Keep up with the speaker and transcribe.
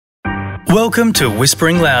Welcome to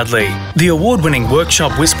Whispering Loudly, the award-winning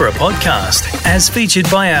Workshop Whisperer podcast, as featured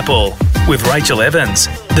by Apple, with Rachel Evans,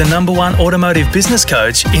 the #1 automotive business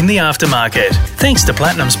coach in the aftermarket, thanks to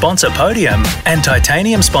Platinum sponsor Podium and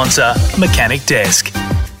Titanium sponsor Mechanic Desk.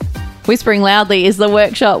 Whispering Loudly is the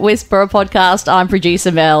Workshop Whisperer podcast. I'm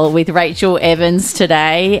producer Mel with Rachel Evans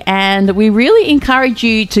today, and we really encourage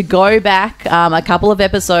you to go back a couple of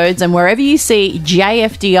episodes, and wherever you see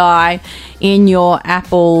JFDI in your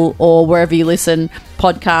Apple or wherever you listen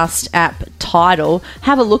podcast app title,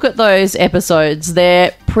 have a look at those episodes.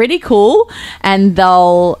 They're pretty cool and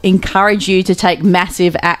they'll encourage you to take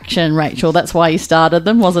massive action, Rachel. That's why you started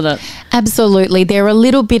them, wasn't it? Absolutely. They're a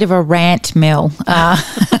little bit of a rant, Mel.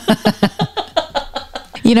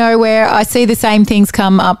 You know, where I see the same things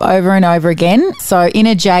come up over and over again. So in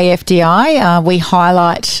a JFDI, we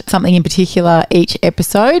highlight something in particular each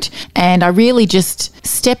episode, and I really just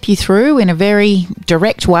step you through in a very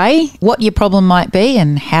direct way what your problem might be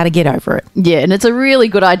and how to get over it. Yeah, and it's a really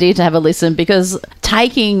good idea to have a listen, because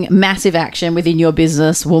taking massive action within your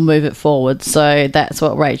business will move it forward. So that's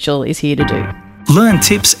what Rachel is here to do. Learn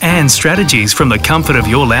tips and strategies from the comfort of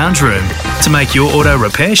your lounge room to make your auto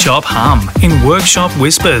repair shop hum in Workshop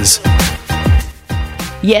Whispers.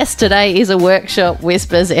 Yes, today is a Workshop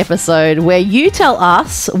Whispers episode where you tell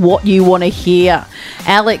us what you want to hear.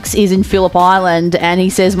 Alex is in Phillip Island and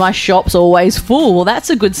he says, my shop's always full. Well,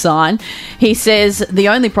 that's a good sign. He says, the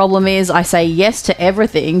only problem is I say yes to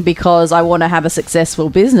everything because I want to have a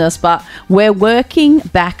successful business, but we're working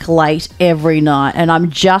back late every night and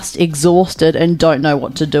I'm just exhausted and don't know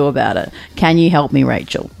what to do about it. Can you help me,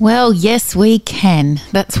 Rachel? Well, yes, we can.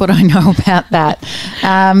 That's what I know about that.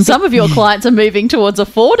 Some of your clients are moving towards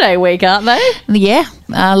a 4-day week, aren't they? Yeah.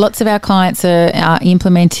 Lots of our clients are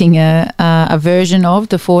implementing a version of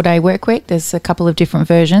the 4-day work week. There's a couple of different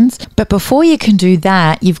versions. But before you can do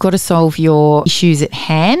that, you've got to solve your issues at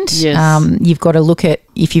hand. Yes. You've got to look at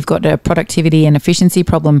if you've got a productivity and efficiency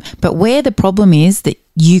problem. But where the problem is that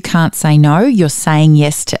you can't say no, you're saying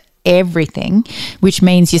yes to everything, which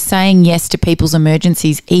means you're saying yes to people's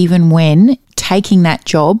emergencies even when taking that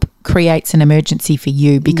job creates an emergency for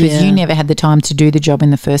you because you never had the time to do the job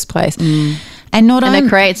in the first place. And it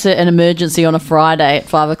creates an emergency on a Friday at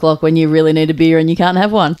 5 o'clock when you really need a beer and you can't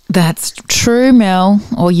have one. That's true, Mel.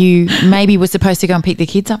 Or you maybe were supposed to go and pick the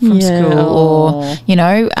kids up from school, or, you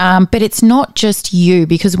know, but it's not just you,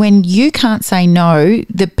 because when you can't say no,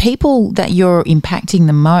 the people that you're impacting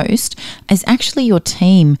the most is actually your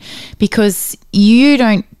team, because you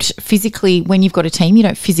don't physically, when you've got a team, you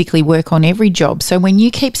don't physically work on every job. So when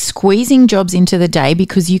you keep squeezing jobs into the day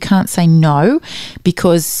because you can't say no,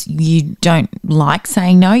 because you don't like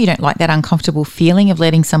saying no, you don't like that uncomfortable feeling of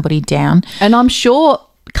letting somebody down. And I'm sure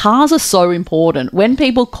cars are so important. When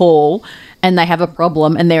people call and they have a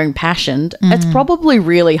problem and they're impassioned, it's probably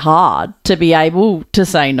really hard to be able to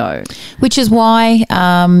say no. Which is why,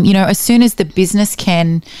 you know, as soon as the business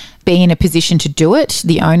can be in a position to do it,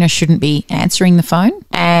 the owner shouldn't be answering the phone,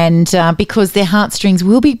 and because their heartstrings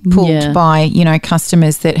will be pulled by, you know,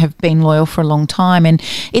 customers that have been loyal for a long time. And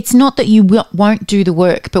it's not that you won't do the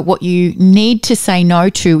work, but what you need to say no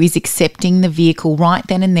to is accepting the vehicle right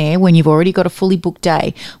then and there when you've already got a fully booked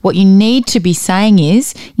day. What you need to be saying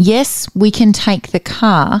is, yes, we can take the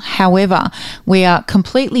car, however, we are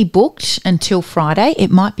completely booked until Friday.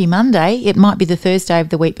 It might be Monday, it might be the Thursday of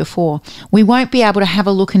the week before. We won't be able to have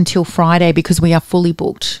a look until Friday because we are fully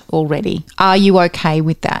booked already. Are you okay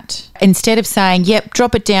with that? Instead of saying, yep,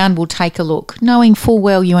 drop it down, we'll take a look, knowing full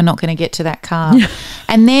well you are not going to get to that car.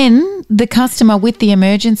 And then the customer with the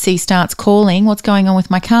emergency starts calling, what's going on with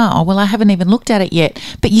my car? Oh, well, I haven't even looked at it yet.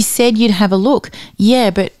 But you said you'd have a look.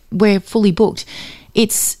 Yeah, but we're fully booked.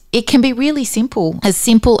 It can be really simple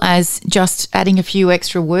as just adding a few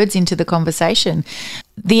extra words into the conversation.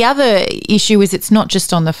 The other issue is it's not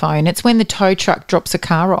just on the phone. It's when the tow truck drops a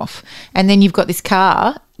car off and then you've got this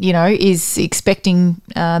car, you know, is expecting,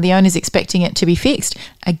 the owner's expecting it to be fixed.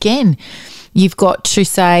 Again, you've got to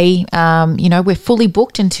say, you know, we're fully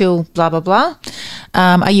booked until blah, blah, blah.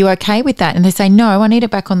 Are you okay with that? And they say, no, I need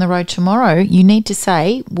it back on the road tomorrow. You need to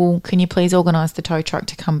say, well, can you please organise the tow truck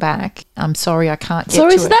to come back? I'm sorry, I can't get to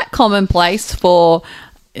it. So is that commonplace for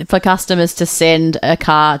customers to send a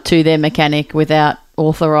car to their mechanic without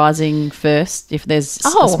authorising first if there's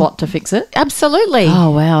a spot to fix it? Absolutely. Oh,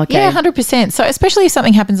 wow. Okay. Yeah, 100%. So especially if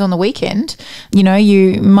something happens on the weekend, you know,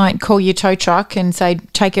 you might call your tow truck and say,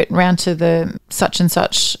 take it round to the such and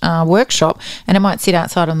such workshop, and it might sit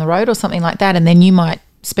outside on the road or something like that. And then you might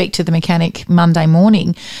speak to the mechanic Monday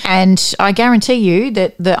morning. And I guarantee you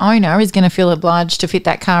that the owner is going to feel obliged to fit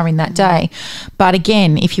that car in that day. But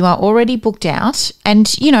again, if you are already booked out,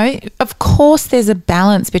 and, you know, of course there's a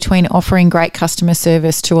balance between offering great customer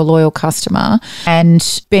service to a loyal customer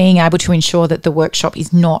and being able to ensure that the workshop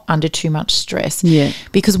is not under too much stress. Yeah.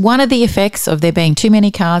 Because one of the effects of there being too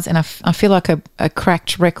many cars, and I feel like a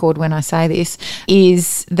cracked record when I say this,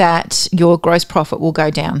 is that your gross profit will go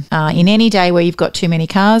down. In any day where you've got too many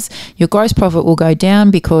cars, your gross profit will go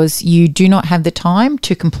down because you do not have the time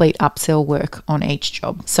to complete upsell work on each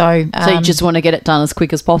job. So you just want to get it done as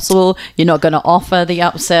quick as possible. You're not going to offer the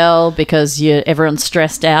upsell because everyone's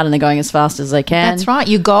stressed out and they're going as fast as they can. That's right.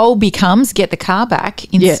 Your goal becomes get the car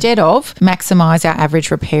back instead of maximise our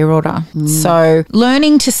average repair order. So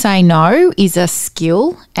learning to say no is a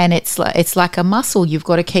skill, and it's like a muscle. You've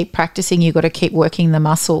got to keep practicing. You've got to keep working the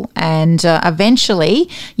muscle, and eventually,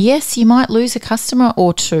 yes, you might lose a customer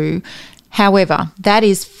or two. However, that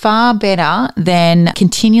is far better than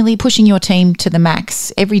continually pushing your team to the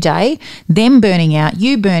max every day, them burning out,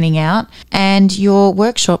 you burning out, and your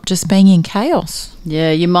workshop just being in chaos.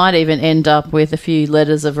 Yeah, you might even end up with a few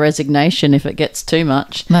letters of resignation if it gets too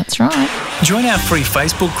much. That's right. Join our free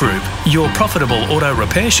Facebook group, Your Profitable Auto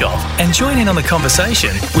Repair Shop, and join in on the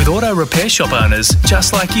conversation with auto repair shop owners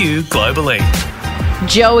just like you globally.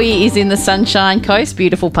 Joey is in the Sunshine Coast,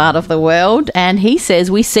 beautiful part of the world, and he says,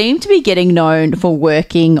 we seem to be getting known for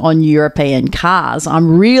working on European cars.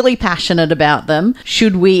 I'm really passionate about them.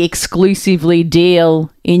 Should we exclusively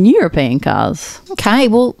deal in European cars? Okay,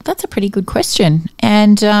 well, that's a pretty good question.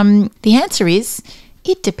 And the answer is,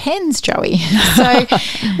 it depends, Joey. So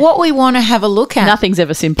what we want to have a look at... Nothing's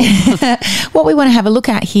ever simple. What we want to have a look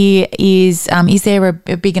at here is there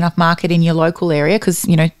a big enough market in your local area? Because,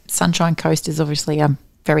 you know, Sunshine Coast is obviously a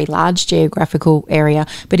very large geographical area.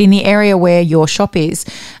 But in the area where your shop is,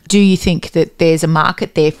 do you think that there's a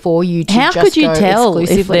market there for you to How just could you go tell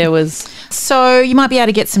exclusively? if there was... So you might be able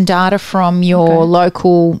to get some data from your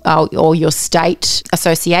local or your state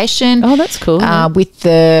association. Oh, that's cool. With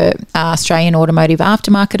the Australian Automotive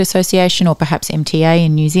Aftermarket Association, or perhaps MTA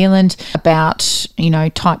in New Zealand, about, you know,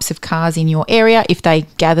 types of cars in your area. If they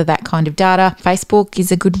gather that kind of data, Facebook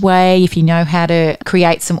is a good way. If you know how to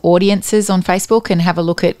create some audiences on Facebook and have a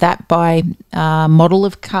look at that by model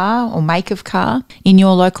of car or make of car in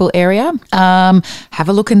your local area. Have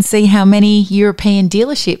a look and see how many European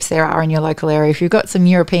dealerships there are in your local area. If you've got some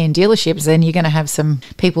European dealerships, then you're going to have some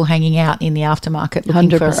people hanging out in the aftermarket looking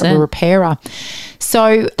 100%. For a repairer.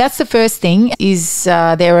 So that's the first thing, is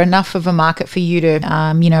there enough of a market for you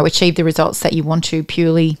to, achieve the results that you want to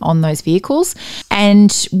purely on those vehicles?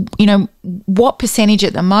 And, you know, what percentage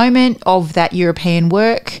at the moment of that European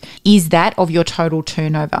work is that of your total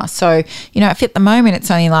turnover? So, you know, if at the moment it's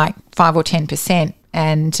only like 5 or 10%.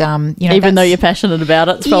 And, even though you're passionate about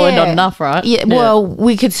it, it's probably not enough, right? Yeah, well,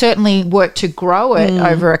 we could certainly work to grow it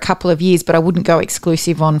over a couple of years, but I wouldn't go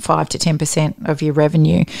exclusive on 5 to 10% of your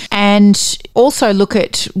revenue. And also look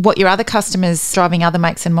at what your other customers driving, other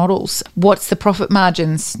makes and models. What's the profit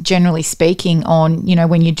margins, generally speaking, on, you know,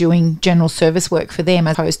 when you're doing general service work for them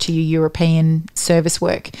as opposed to your European service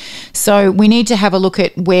work. So we need to have a look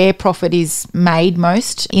at where profit is made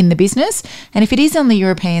most in the business. And if it is on the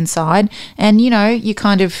European side, and, you know, you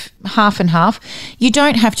kind of half and half, you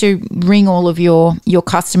don't have to ring all of your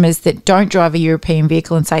customers that don't drive a European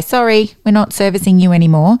vehicle and say, sorry, we're not servicing you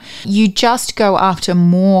anymore. You just go after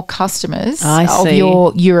more customers of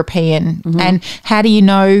your European. Mm-hmm. And how do you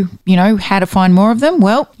know how to find more of them?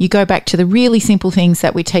 Well, you go back to the really simple things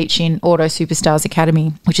that we teach in Auto Superstars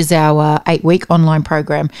Academy, which is our 8-week online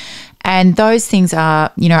program. And those things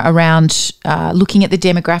are, you know, around looking at the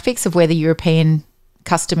demographics of where the European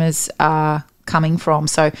customers are coming from.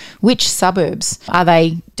 So which suburbs? Are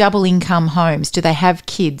they double income homes? Do they have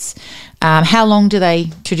kids? How long do they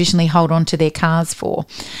traditionally hold on to their cars for?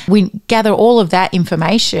 We gather all of that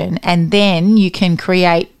information, and then you can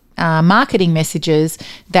create marketing messages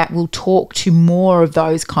that will talk to more of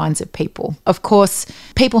those kinds of people. Of course,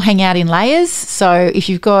 people hang out in layers. So if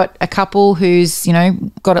you've got a couple who's, you know,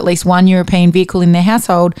 got at least one European vehicle in their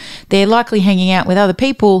household, they're likely hanging out with other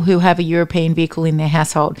people who have a European vehicle in their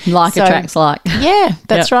household. Like attracts like. Yeah,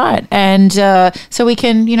 that's right. And so we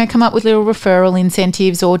can, you know, come up with little referral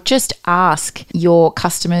incentives, or just ask your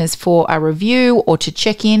customers for a review or to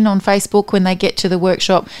check in on Facebook when they get to the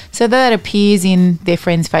workshop, so that appears in their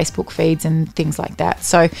friends' Facebook Facebook feeds and things like that.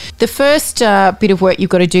 So the first bit of work you've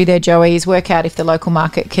got to do there, Joey, is work out if the local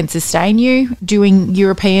market can sustain you doing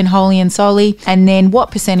European wholly and solely, and then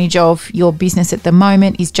what percentage of your business at the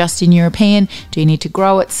moment is just in European. Do you need to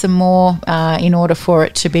grow it some more in order for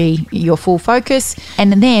it to be your full focus?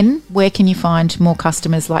 And then where can you find more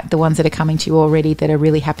customers like the ones that are coming to you already that are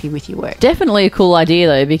really happy with your work? Definitely a cool idea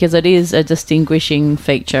though, because it is a distinguishing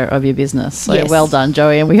feature of your business. So Yes. Well done,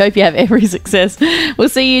 Joey, and we hope you have every success. We'll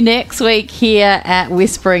see you next week here at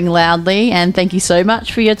Whispering Loudly, and thank you so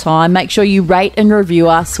much for your time. Make sure you rate and review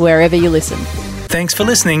us wherever you listen. Thanks for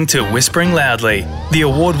listening to Whispering Loudly, the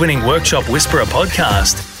award-winning Workshop Whisperer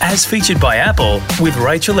podcast, as featured by Apple with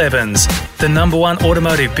Rachel Evans, the #1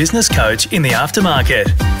 automotive business coach in the aftermarket.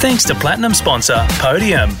 Thanks to Platinum sponsor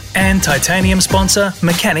Podium and Titanium sponsor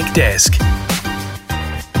Mechanic Desk.